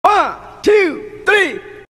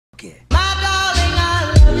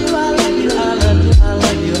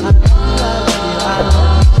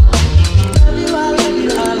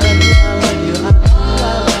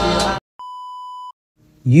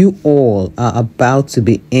You all are about to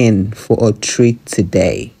be in for a treat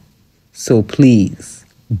today. So please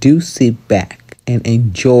do sit back and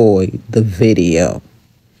enjoy the video.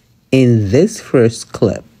 In this first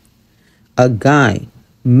clip, a guy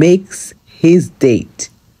makes his date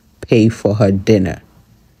pay for her dinner.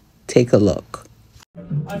 Take a look.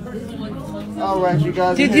 All right, you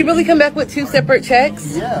guys. Did you really come back with 2 separate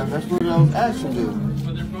checks? Yeah, that's what I was asking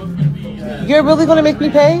you. You're really going to make me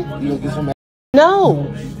pay? You gonna get some?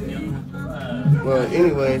 No. Well,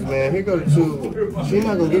 anyways, man, here go the 2. She's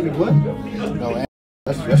not gonna give you what? No,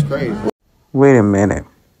 that's crazy. Wait a minute.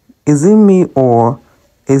 Is it me or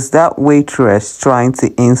is that waitress trying to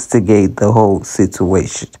instigate the whole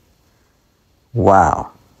situation?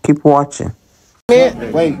 Wow. Keep watching.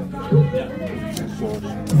 Man, Wait.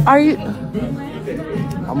 are you?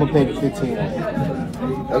 I'm gonna pay the 15.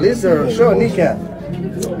 At least a short kneecap.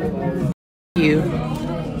 You.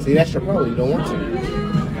 See, that's your problem. You don't want to.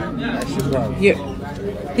 That's your problem.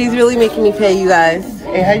 He's really making me pay, you guys.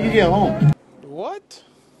 Hey, how you get home? What?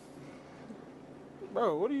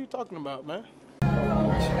 Bro, what are you talking about, man?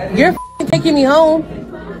 You're taking me home.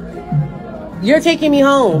 You're taking me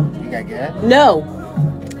home. You got gas? No.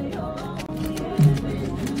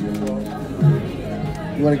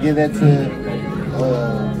 You want to give that to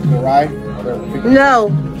the ride? No.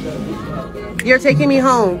 You're taking me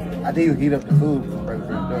home. I think you heat up the food.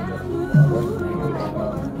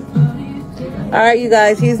 All right, you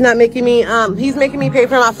guys. He's not making me. He's making me pay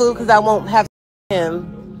for my food because I won't have him.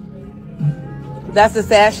 That's a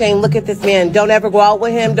sad shame. Look at this man. Don't ever go out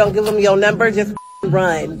with him. Don't give him your number. Just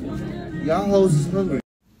run. Y'all hoes is hungry.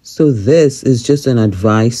 So this is just an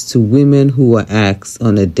advice to women who are asked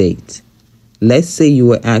on a date. Let's say you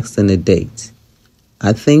were asked on a date.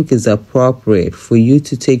 I think it's appropriate for you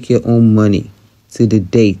to take your own money to the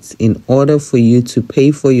date in order for you to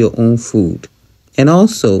pay for your own food. And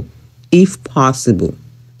also, if possible,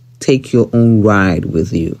 take your own ride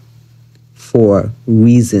with you for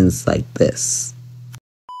reasons like this.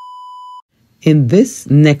 In this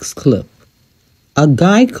next clip, a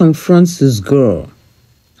guy confronts his girl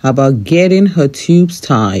about getting her tubes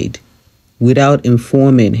tied without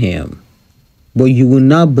informing him. But you will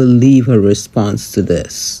not believe her response to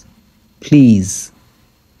this. Please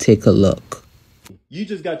take a look. You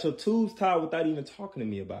just got your tubes tied without even talking to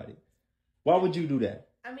me about it. Why would you do that?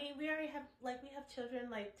 I mean, we already have, we have children,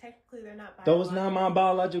 technically they're not biological. Those not my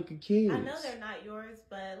biological kids. I know they're not yours,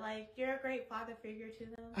 but, you're a great father figure to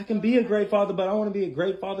them. I can be a great father, but I want to be a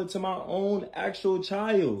great father to my own actual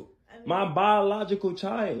child. My biological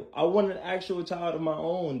child. I want an actual child of my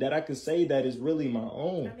own that I can say that is really my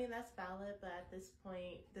own. I mean, that's valid, but at this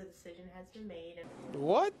point, the decision has been made.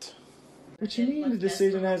 What? What you mean the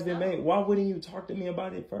decision has been made? Why wouldn't you talk to me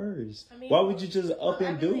about it first? I mean, why would you just up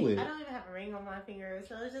and do it? I don't even have a ring on my finger,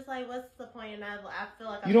 so it's just what's the point? And I feel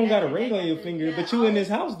like you don't got a ring on your finger, but you in this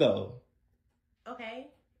house though. Okay,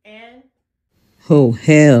 and? Oh,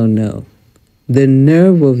 hell no. The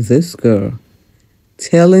nerve of this girl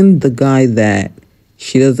telling the guy that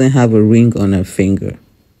she doesn't have a ring on her finger,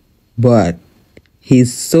 but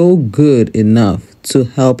he's so good enough to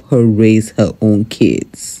help her raise her own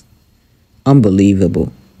kids.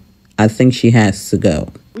 Unbelievable. I think she has to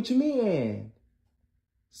go. What you mean?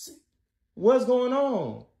 What's going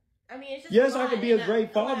on? I mean, it's just yes, I could be a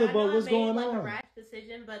great father, but what's going on? A rash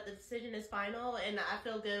decision, but the decision is final, and I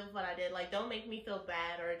feel good with what I did. Don't make me feel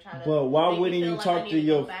bad or try to. But why wouldn't you talk to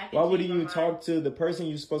your? Why wouldn't you talk to the person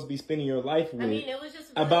you're supposed to be spending your life with? I mean, it was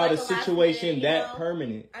just about a situation that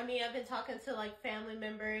permanent. I mean, I've been talking to family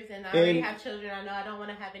members, and I already have children. I know I don't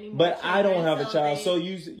want to have any more. But children, I don't have a child, so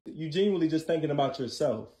you genuinely just thinking about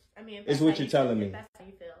yourself. I mean, is what you're telling me. That's how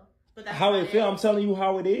you feel. But that's how it feel. I'm telling you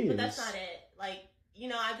how it is. But that's not it.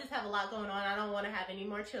 I just have a lot going on. I don't want to have any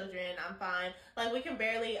more children. I'm fine. We can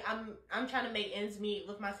barely. I'm trying to make ends meet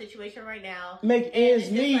with my situation right now. Make ends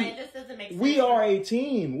meet. It just doesn't make sense. We are a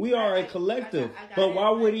team. We are a collective. But why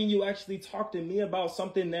wouldn't you actually talk to me about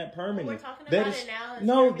something that permanent? We're talking about it now.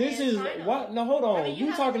 No, this is what. No, hold on.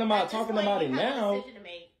 You talking about it now?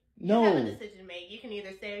 No. You have a decision to make. You can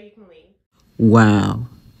either stay or you can leave. Wow,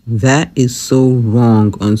 that is so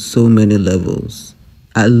wrong on so many levels.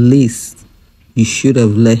 At least you should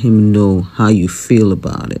have let him know how you feel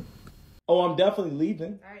about it. Oh, I'm definitely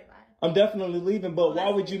leaving. All right, bye. I'm definitely leaving, but why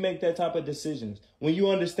would you make that type of decisions? When you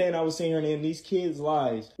understand I was seeing her in these kids'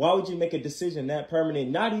 lives, why would you make a decision that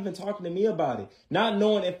permanent, not even talking to me about it, not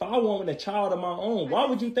knowing if I want a child of my own? Why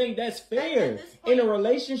would you think that's fair in a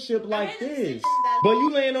relationship like this? But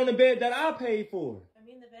you laying on the bed that I paid for. I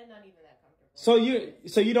mean, the bed not even that comfortable.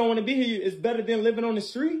 So you don't want to be here? It's better than living on the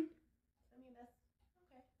street? I mean, that's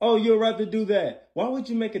okay. Oh, you'd rather do that. Why would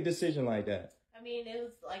you make a decision like that? I mean, it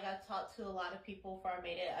was like I talked to a lot of people before I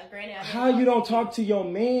made it. Granted, How you don't talk to your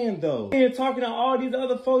man though? You're talking to all these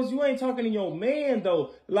other folks. You ain't talking to your man though.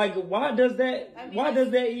 Like, why does that? I mean, why does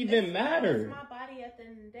that even matter? It's my body at the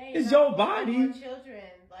end of the day. It's your body. Children,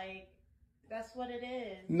 like that's what it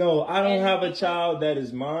is. No, I don't have a child that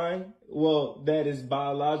is mine. Well, that is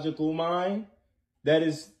biological mine. That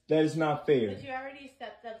is not fair. But you already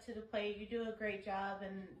stepped up to the plate. You do a great job,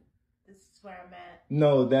 and this is where I'm at.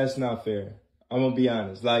 No, that's not fair. I'm gonna be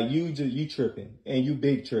honest. Like you tripping and you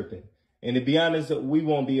big tripping. And to be honest, we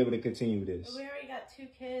won't be able to continue this. We already got 2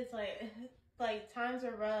 kids. Like times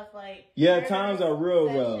are rough. Like yeah, times are real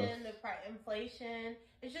rough. The inflation.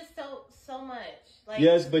 It's just so much. Like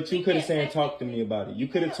yes, but you could have said talk to me about it. You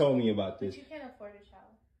could have told me about this. But you can't afford a child.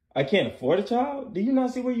 I can't afford a child? Do you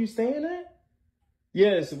not see where you're staying at?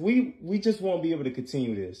 Yes, we just won't be able to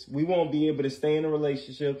continue this. We won't be able to stay in a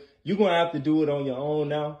relationship. You're going to have to do it on your own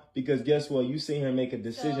now because guess what? You see her make a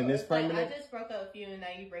decision this permanent. I just broke up with you and now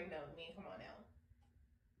you breaking up with me. Come on now.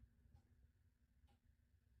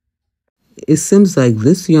 It seems like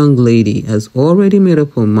this young lady has already made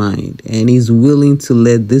up her mind and is willing to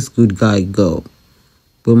let this good guy go.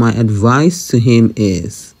 But my advice to him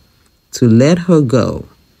is to let her go.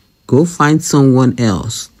 Go find someone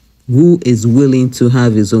else who is willing to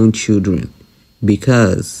have his own children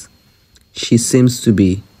because she seems to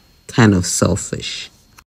be kind of selfish.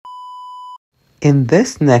 In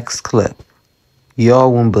this next clip,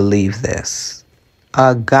 y'all won't believe this.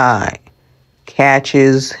 A guy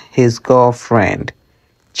catches his girlfriend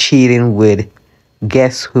cheating with,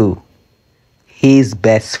 guess who? His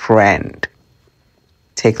best friend.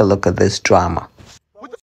 Take a look at this drama.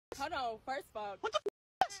 Hold on, first of all. What the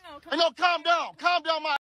Hey, no, calm down. Calm down,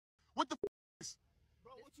 my. What the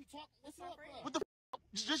Bro, what you talking? What's up, bro? What the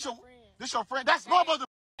this your friend? That's my mother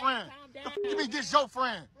friend. You mean this your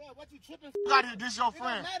friend? Bro, what you tripping? Out here, this your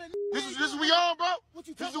friend. This is we on, bro?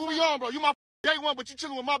 This is what we on, bro. You my day one, but you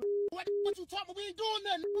chilling with my. What you talking? We ain't doing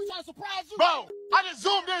nothing. We trying to surprise you. Bro, I just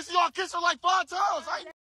zoomed in and see y'all kiss her like 5 times. I ain't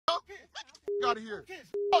out of here.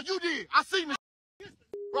 Oh, you did. I seen this.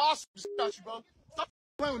 Bro, I'll shut you, bro. Stop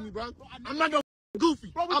playing with me, bro. I'm not no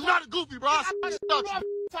goofy. I'm not a goofy, bro. I'll shut you.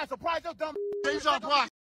 Trying to surprise your dumb. Yeah, you trying to surprise.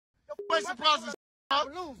 Wait, surprises.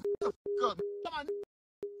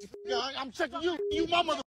 Yeah, I'm checking you. You my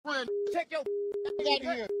mother friend. Check your out of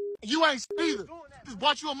here. You ain't either. Just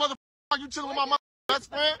bought you a mother. You chilling with my mother best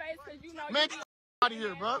friend? Man, get out of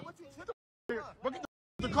here, bro. Bro, get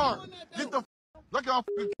the car. Get the look at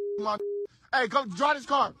my. Hey, go drive this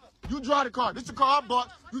car. You drive the car. This the car I bought.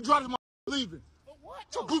 You drive this leaving.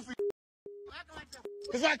 So goofy.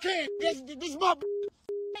 Cause I can't. This is my.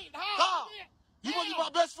 How? You want to be my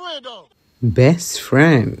best friend though. Best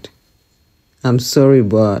friend? I'm sorry,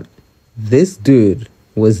 but this dude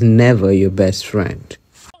was never your best friend.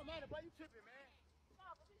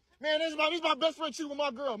 Man, this is my best friend cheating with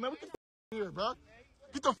my girl, man. Get the here, bro.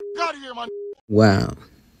 Get the out of here, man. Wow.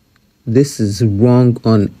 This is wrong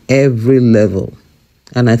on every level.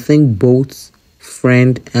 And I think both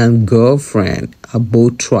friend and girlfriend are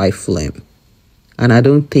both trifling. And I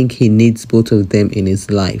don't think he needs both of them in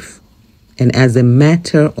his life. And as a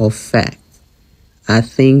matter of fact, I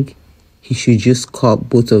think he should just cut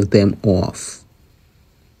both of them off.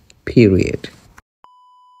 Period.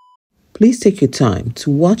 Please take your time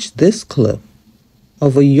to watch this clip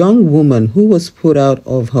of a young woman who was put out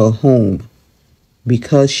of her home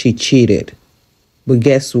because she cheated. But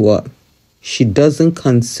guess what? She doesn't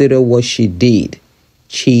consider what she did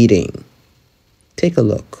cheating. Take a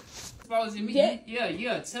look.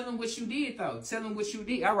 Yeah. Tell him what you did, though. Tell him what you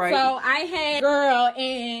did. All right. So I had a girl,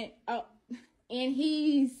 and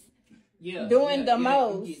he's doing the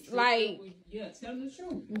most. Like, tell him the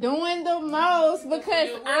truth. Doing the most because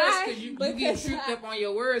you get tripped up on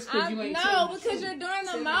your words because you ain't because you're doing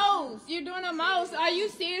the most. You're doing the most. Are you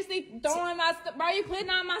seriously throwing my stuff? Are you putting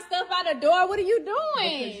all my stuff out the door? What are you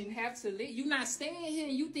doing? Because you have to leave. You're not staying here.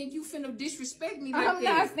 You think you finna disrespect me like I'm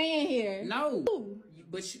not staying here. No.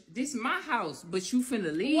 But this is my house. But you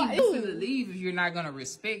finna leave. What? You finna leave if you're not gonna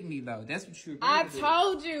respect me, though. That's what you're. I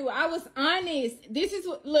told you I was honest. This is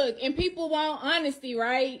what look, and people want honesty,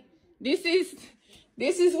 right? This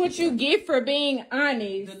is what you get for being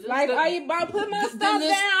honest. Like, are you about to put my stuff down?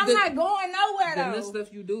 I'm not going nowhere though. The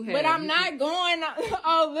stuff you do have, but I'm not going.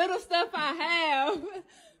 Oh, little stuff I have.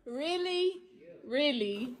 Really.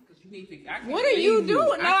 What are you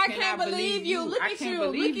doing? No, I can't believe you. Look at you.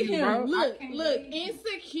 Look at him. Look.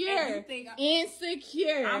 Insecure.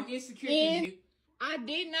 Insecure. I'm insecure. I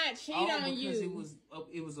did not cheat on you. Because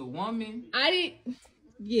it was a woman. I did.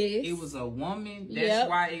 Yes. It was a woman. That's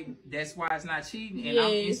Yep. That's why it's not cheating, and Yes.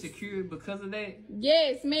 I'm insecure because of that.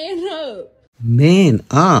 Yes, man up. Man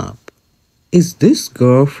up. Is this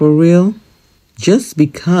girl for real? Just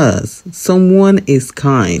because someone is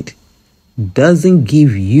kind doesn't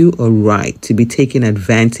give you a right to be taking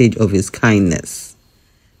advantage of his kindness.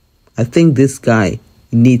 I think this guy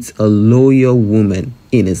needs a loyal woman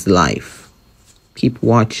in his life. Keep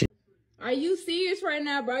watching. Are you serious right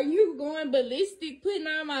now, bro? You going ballistic, putting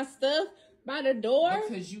all my stuff by the door?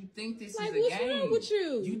 Because you think this like, is a what's game. What's wrong with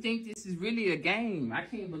you? You think this is really a game. I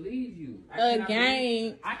can't believe you. A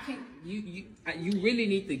game? I can't. You really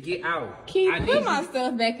need to get out. Put my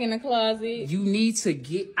stuff back in the closet. You need to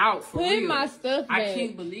get out for real. Put my stuff back. I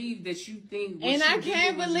can't believe that you think. And I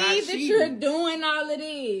can't believe that you're doing all of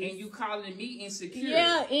this. And you calling me insecure.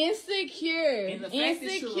 Yeah, insecure. And the fact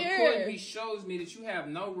that you're recording me shows me that you have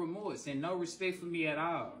no remorse and no respect for me at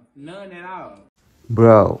all. None at all.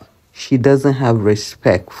 Bro, she doesn't have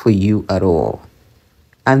respect for you at all.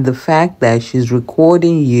 And the fact that she's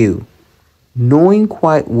recording you, knowing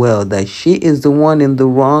quite well that she is the one in the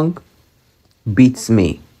wrong, beats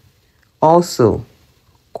me. Also,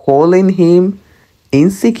 calling him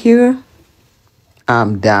insecure,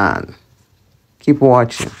 I'm done. Keep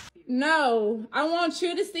watching. No, I want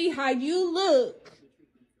you to see how you look.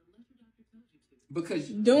 Because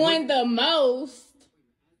doing the most.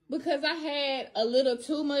 Because I had a little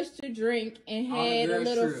too much to drink and had a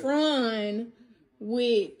little fun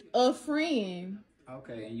with a friend.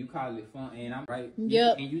 Okay, and you call it fun, and I'm right.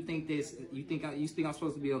 Yep. And you think this? You think I'm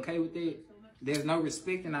supposed to be okay with that? There's no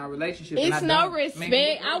respect in our relationship. It's no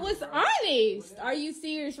respect. I was honest. Are you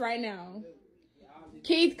serious right now?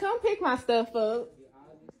 Keith, come pick my stuff up.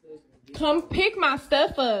 Come pick my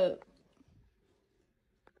stuff up.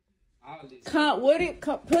 Put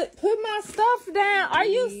my stuff down. Are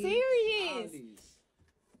you serious?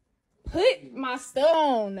 Put my stuff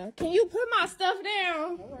on. Can you put my stuff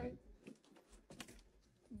down? All right.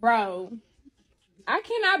 Bro, I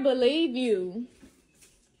cannot believe you.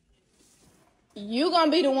 You gonna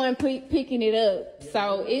be the one picking it up.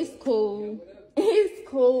 So it's cool. It's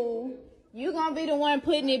cool. You gonna be the one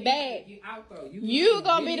putting it back. You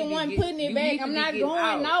gonna be the one putting it back. I'm not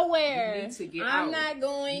going nowhere. I'm not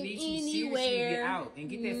going anywhere. Get out and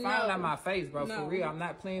get that phone out of my face, bro. For real, I'm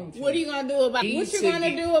not playing with you. What are you gonna do about it? What you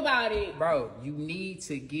gonna do about it? Bro, you need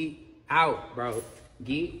to get out, bro.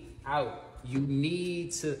 Get out. You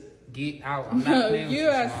need to get out. I'm not playing with you. You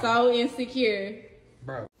are so insecure.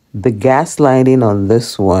 Bro. The gaslighting on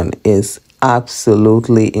this one is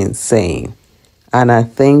absolutely insane. And I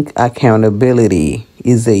think accountability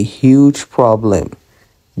is a huge problem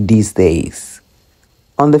these days.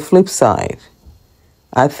 On the flip side,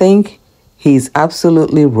 I think he's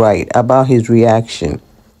absolutely right about his reaction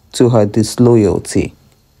to her disloyalty.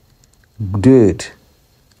 Dude,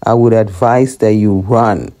 I would advise that you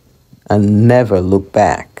run and never look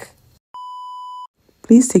back.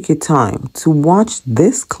 Please take your time to watch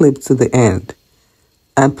this clip to the end.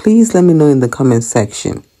 And please let me know in the comment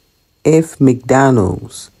section if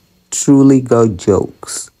McDonald's truly got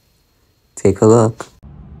jokes. Take a look.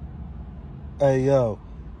 Hey, yo.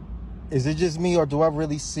 Is it just me or do I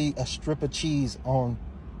really see a strip of cheese on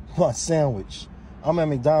my sandwich? I'm at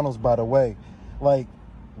McDonald's, by the way. Like,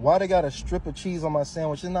 why they got a strip of cheese on my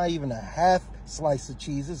sandwich? It's not even a half slice of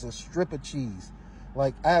cheese. It's a strip of cheese.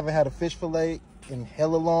 Like, I haven't had a fish fillet in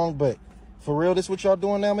hella long, but for real, this what y'all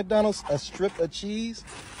doing now, McDonald's? A strip of cheese?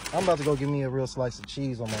 I'm about to go get me a real slice of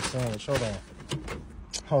cheese on my sandwich.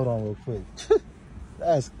 Hold on real quick.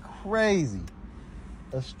 That's crazy.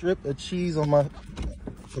 A strip of cheese on my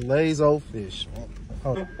filet-o fish.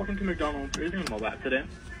 Welcome to McDonald's. Are you doing mobile app today?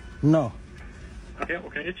 No. Okay,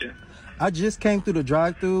 what can I get you? I just came through the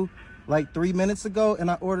drive-thru like 3 minutes ago,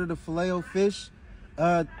 and I ordered a filet-o fish.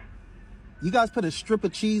 You guys put a strip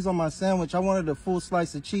of cheese on my sandwich. I wanted a full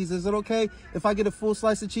slice of cheese. Is it okay if I get a full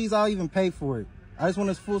slice of cheese? I'll even pay for it. I just want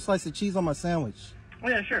a full slice of cheese on my sandwich. Oh,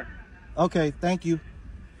 yeah, sure. Okay, thank you.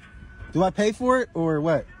 Do I pay for it or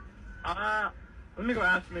what? Let me go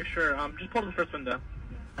ask to make sure. Just pull the first window.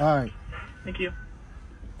 All right. Thank you.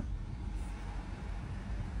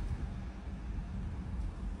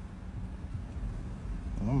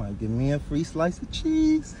 I might give me a free slice of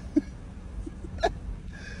cheese.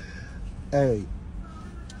 Hey,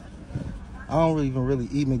 I don't even really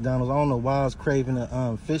eat McDonald's. I don't know why I was craving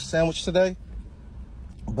a fish sandwich today,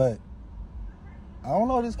 but I don't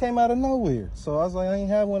know, this came out of nowhere. So I was like, I ain't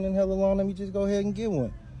had one in hella long. Let me just go ahead and get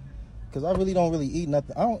one. Because I really don't eat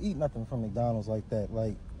nothing. I don't eat nothing from McDonald's like that.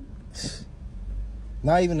 Like,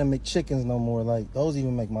 not even the McChickens no more. Like, those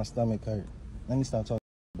even make my stomach hurt. Let me stop talking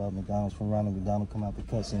about about McDonald's from Ronald McDonald come out the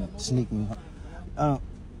cuss and sneak me. Do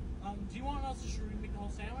you want us to shroom the whole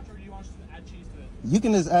sandwich, or do you want us to add cheese to it? You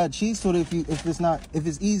can just add cheese to it if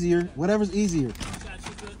it's easier. Whatever's easier. Just add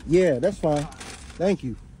cheese to it? Yeah, that's fine. Thank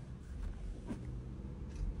you.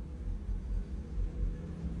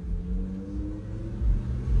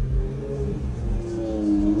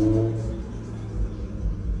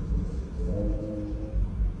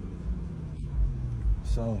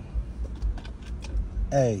 So,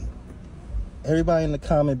 hey, everybody in the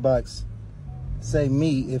comment box, say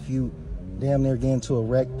me if you damn near get into a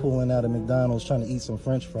wreck pulling out of McDonald's trying to eat some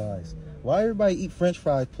French fries. Why everybody eat French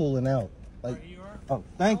fries pulling out? Like, oh,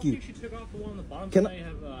 thank you. I think she took off the one on the bottom. Can I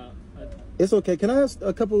have It's okay. Can I have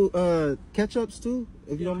a couple ketchups too,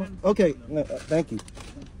 if you don't mind? Okay, no, thank you.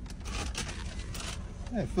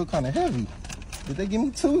 I feel kind of heavy. Did they give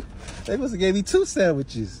me two? They must have gave me 2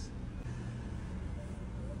 sandwiches.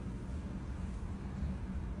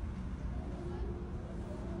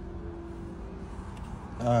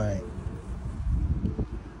 All right,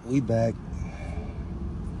 we back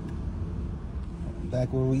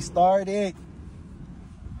where we started.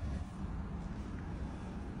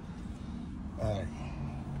 All right,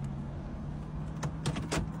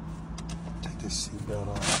 take this seatbelt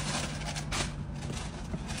off.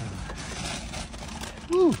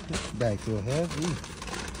 Woo, this bag feel heavy.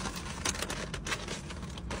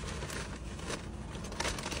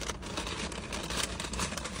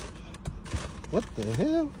 What the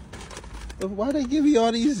hell? Why they give me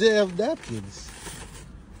all these damn napkins?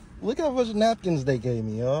 Look how much napkins they gave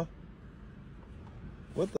me, y'all.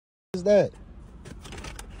 What the is that?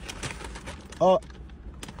 Oh,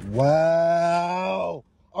 wow.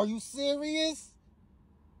 Are you serious?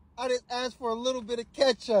 I just asked for a little bit of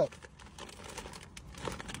ketchup.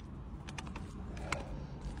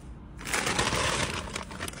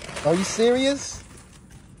 Are you serious?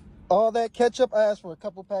 All that ketchup? I asked for a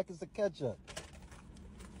couple packets of ketchup.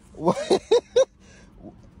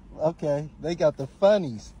 Okay, they got the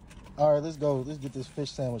funnies. All right, let's go. Let's get this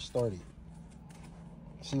fish sandwich started.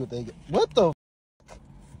 See what they get. What the?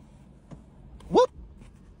 What?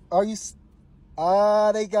 Are you?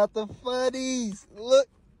 They got the funnies. Look.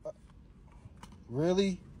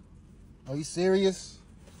 Really? Are you serious?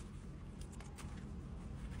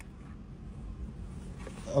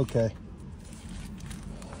 Okay.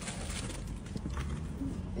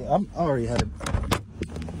 Yeah, I already had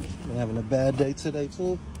been having a bad day today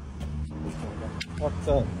too. What's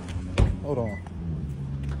up? Hold on.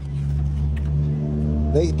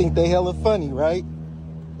 They think they hella funny, right?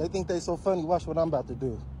 They think they so funny. Watch what I'm about to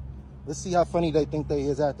do. Let's see how funny they think they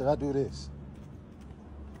is after I do this.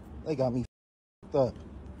 They got me f***ed up.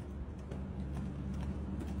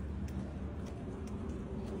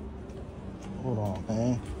 Hold on,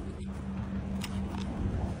 man.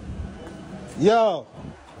 Yo.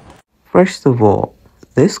 First of all,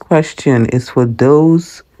 this question is for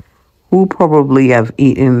those who probably have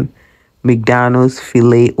eaten McDonald's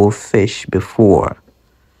filet or fish before.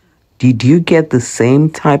 Did you get the same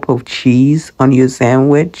type of cheese on your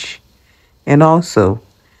sandwich? And also,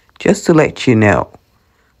 just to let you know,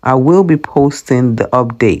 I will be posting the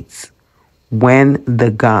updates when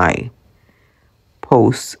the guy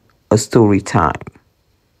posts a story time.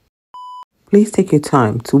 Please take your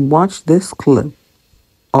time to watch this clip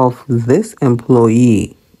of this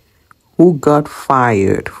employee who got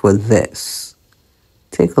fired for this.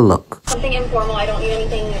 Take a look. Something informal. I don't need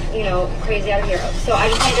anything, crazy out of here. So I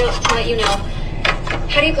just need to let you know,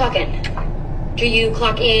 how do you clock in? Do you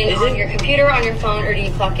clock in on your computer, on your phone, or do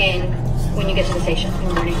you clock in when you get to the station in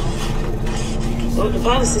the morning? Well, the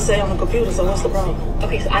policy say on the computer, so what's the problem?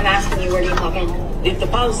 Okay, so I'm asking you, where do you clock in? If the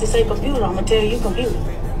policy say computer, I'm going to tell you computer.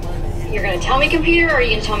 You're going to tell me computer, or are you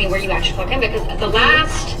going to tell me where you actually clock in? Because the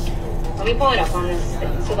last... Let me pull it up on this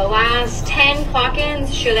thing. So the last 10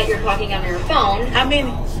 clock-ins show that you're clocking on your phone. How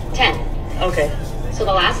many? 10. Okay. So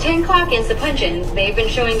the last 10 clock-ins, the punch-ins, they've been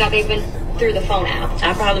showing that they've been through the phone app.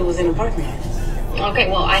 I probably was in the parking lot.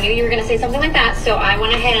 Okay, well, I knew you were going to say something like that, so I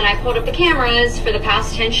went ahead and I pulled up the cameras for the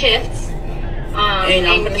past 10 shifts. And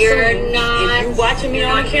I'm going to you're not... If you're watching me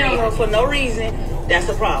on the camera for no reason, that's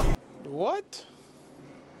a problem. What?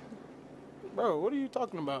 Bro, what are you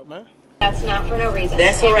talking about, man? That's not for no reason.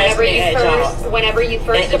 That's harassment whenever you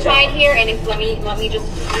first applied here, and if let me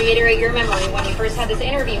just reiterate your memory. When you first had this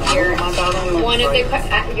interview here, one of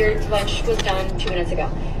the your lunch was done 2 minutes ago.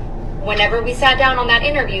 whenever we sat down on that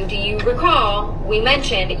interview, do you recall we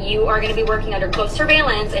mentioned you are going to be working under close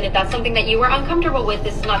surveillance, and if that's something that you are uncomfortable with,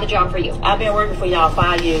 this is not the job for you? I've been working for y'all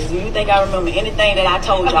 5 years. Do you think I remember anything that I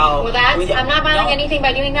told y'all? Well, I'm not violating anything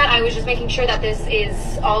by doing that. I was just making sure that this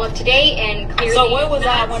is all up to date and clearly. So where was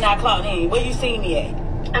I when I clocked in? Where you see me at?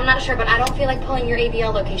 I'm not sure, but I don't feel like pulling your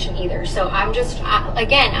ABL location either. So I'm just,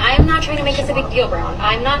 again, I am not trying to make this a big deal, Brown.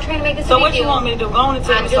 I'm not trying to make this a big deal. So what you want me to do? Go on and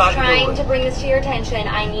tell me so I can do it. I'm just trying to bring this to your attention.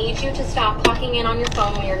 I need you to stop clocking in on your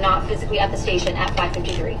phone when you're not physically at the station at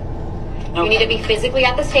 5:53. You need to be physically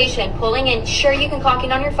at the station, pulling in. Sure, you can clock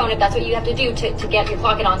in on your phone if that's what you have to do to get your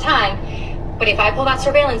clock in on time. But if I pull that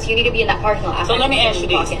surveillance, you need to be in that parking lot. So let me ask you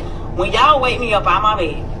this. When y'all wake me up out my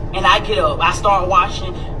bed and I get up, I start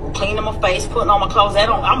washing, cleaning my face, putting on my clothes.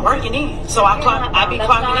 I'm working in. So I be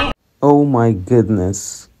clocking in. Oh my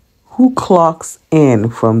goodness. Who clocks in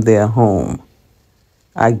from their home?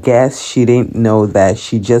 I guess she didn't know that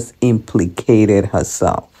she just implicated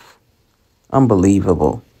herself.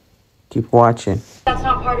 Unbelievable. Keep watching. That's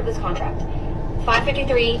not part of this contract.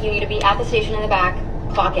 5:53, you need to be at the station in the back,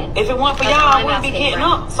 clock in. If it weren't for y'all, I wouldn't be getting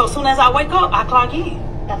up. So as soon as I wake up, I clock in.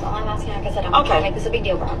 That's all I'm asking. Like I said, I'm not trying to make this a big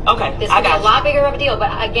deal, bro. Okay, this could be a lot bigger of a deal,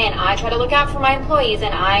 but again, I try to look out for my employees,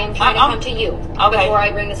 and I'm trying to come to you before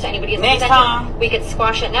I bring this to anybody else's attention. Next time, we could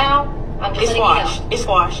squash it now. I'm just letting you know. It's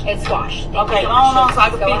squashed. It's squashed. Okay, no, so I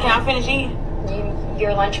can finish eating?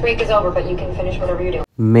 Your lunch break is over, but you can finish whatever you're doing.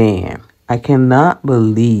 Man, I cannot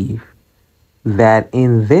believe that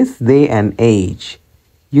in this day and age,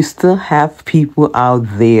 you still have people out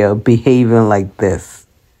there behaving like this.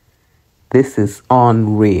 This is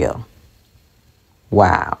unreal.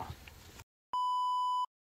 Wow.